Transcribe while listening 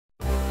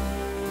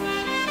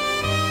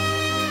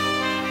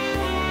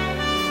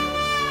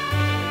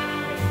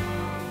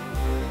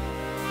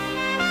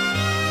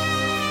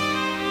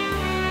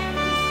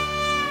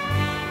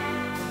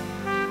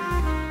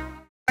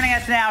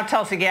now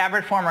Tulsi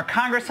Gabbard, former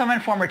Congresswoman,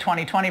 former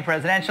 2020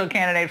 presidential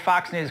candidate,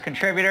 Fox News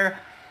contributor.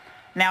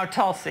 Now,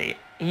 Tulsi,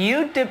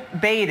 you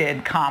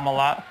debated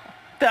Kamala.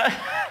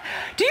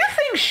 Do you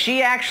think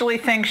she actually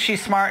thinks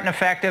she's smart and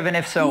effective, and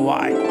if so,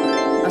 why?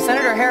 Now,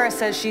 Senator Harris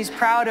says she's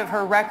proud of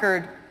her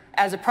record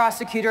as a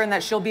prosecutor and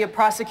that she'll be a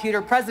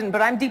prosecutor president,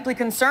 but I'm deeply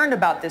concerned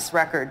about this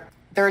record.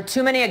 There are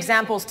too many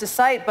examples to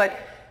cite, but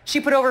she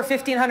put over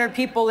 1,500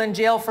 people in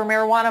jail for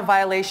marijuana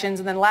violations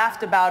and then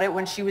laughed about it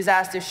when she was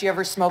asked if she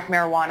ever smoked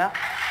marijuana.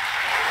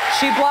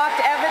 She blocked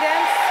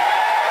evidence.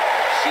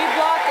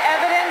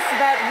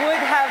 That would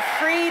have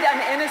freed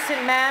an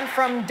innocent man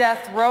from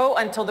death row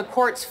until the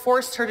courts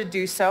forced her to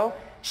do so.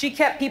 She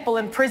kept people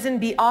in prison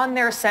beyond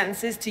their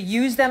sentences to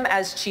use them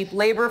as cheap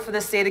labor for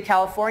the state of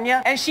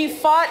California. And she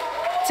fought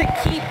to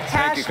keep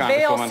cash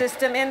bail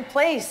system in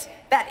place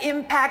that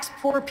impacts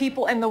poor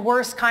people in the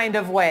worst kind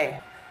of way.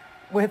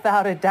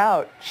 Without a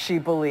doubt, she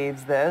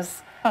believes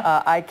this.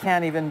 I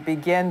can't even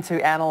begin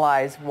to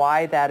analyze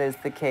why that is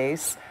the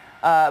case.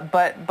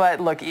 But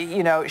look,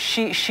 you know,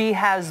 she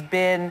has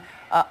been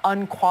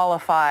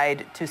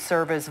unqualified to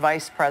serve as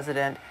vice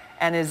president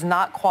and is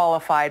not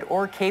qualified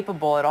or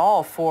capable at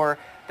all for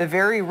the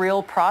very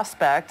real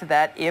prospect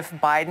that if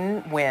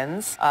Biden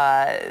wins,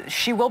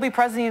 she will be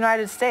president of the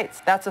United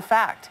States. That's a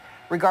fact.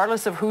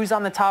 Regardless of who's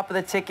on the top of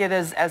the ticket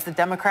as the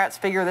Democrats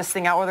figure this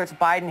thing out, whether it's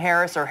Biden,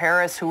 Harris, or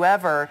Harris,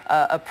 whoever,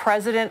 a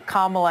President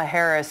Kamala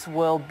Harris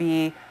will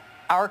be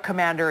our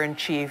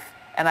commander-in-chief.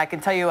 And I can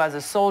tell you, as a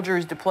soldier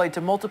who's deployed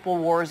to multiple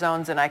war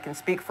zones, and I can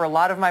speak for a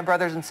lot of my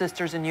brothers and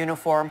sisters in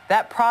uniform,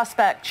 that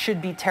prospect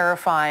should be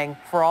terrifying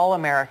for all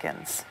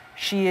Americans.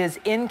 She is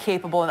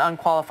incapable and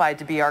unqualified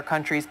to be our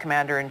country's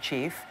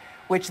commander-in-chief,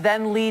 which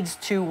then leads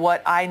to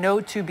what I know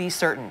to be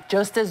certain.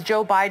 Just as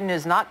Joe Biden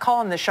is not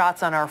calling the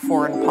shots on our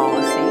foreign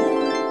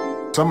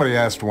policy. Somebody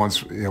asked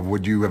once, you know,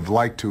 would you have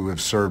liked to have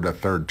served a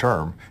third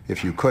term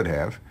if you could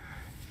have?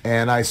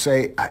 And I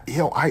say, you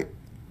know,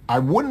 I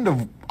wouldn't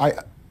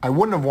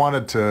have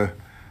wanted to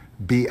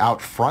be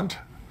out front,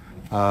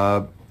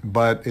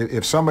 but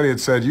if somebody had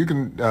said, you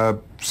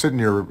can sit in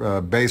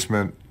your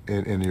basement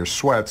in your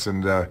sweats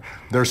and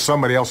there's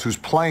somebody else who's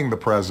playing the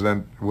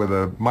president with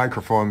a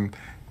microphone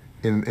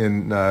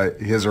in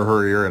his or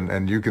her ear,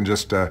 and you can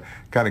just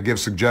kind of give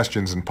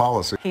suggestions in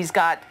policy. He's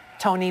got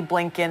Tony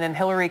Blinken and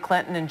Hillary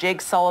Clinton and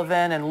Jake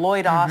Sullivan and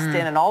Lloyd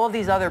Austin and all of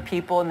these other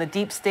people in the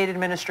deep state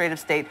administrative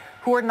state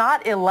who are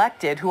not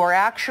elected, who are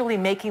actually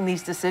making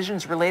these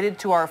decisions related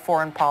to our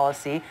foreign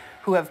policy,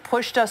 who have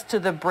pushed us to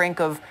the brink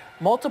of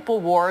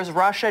multiple wars,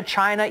 Russia,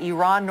 China,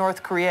 Iran,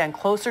 North Korea, and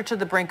closer to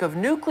the brink of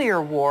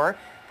nuclear war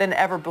than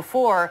ever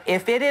before.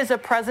 If it is a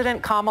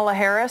President Kamala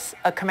Harris,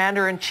 a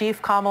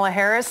Commander-in-Chief Kamala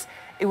Harris,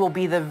 it will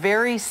be the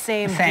very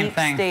same deep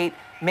state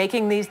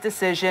making these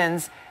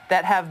decisions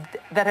that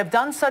have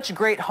done such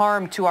great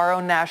harm to our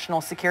own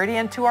national security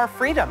and to our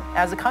freedom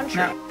as a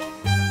country. No.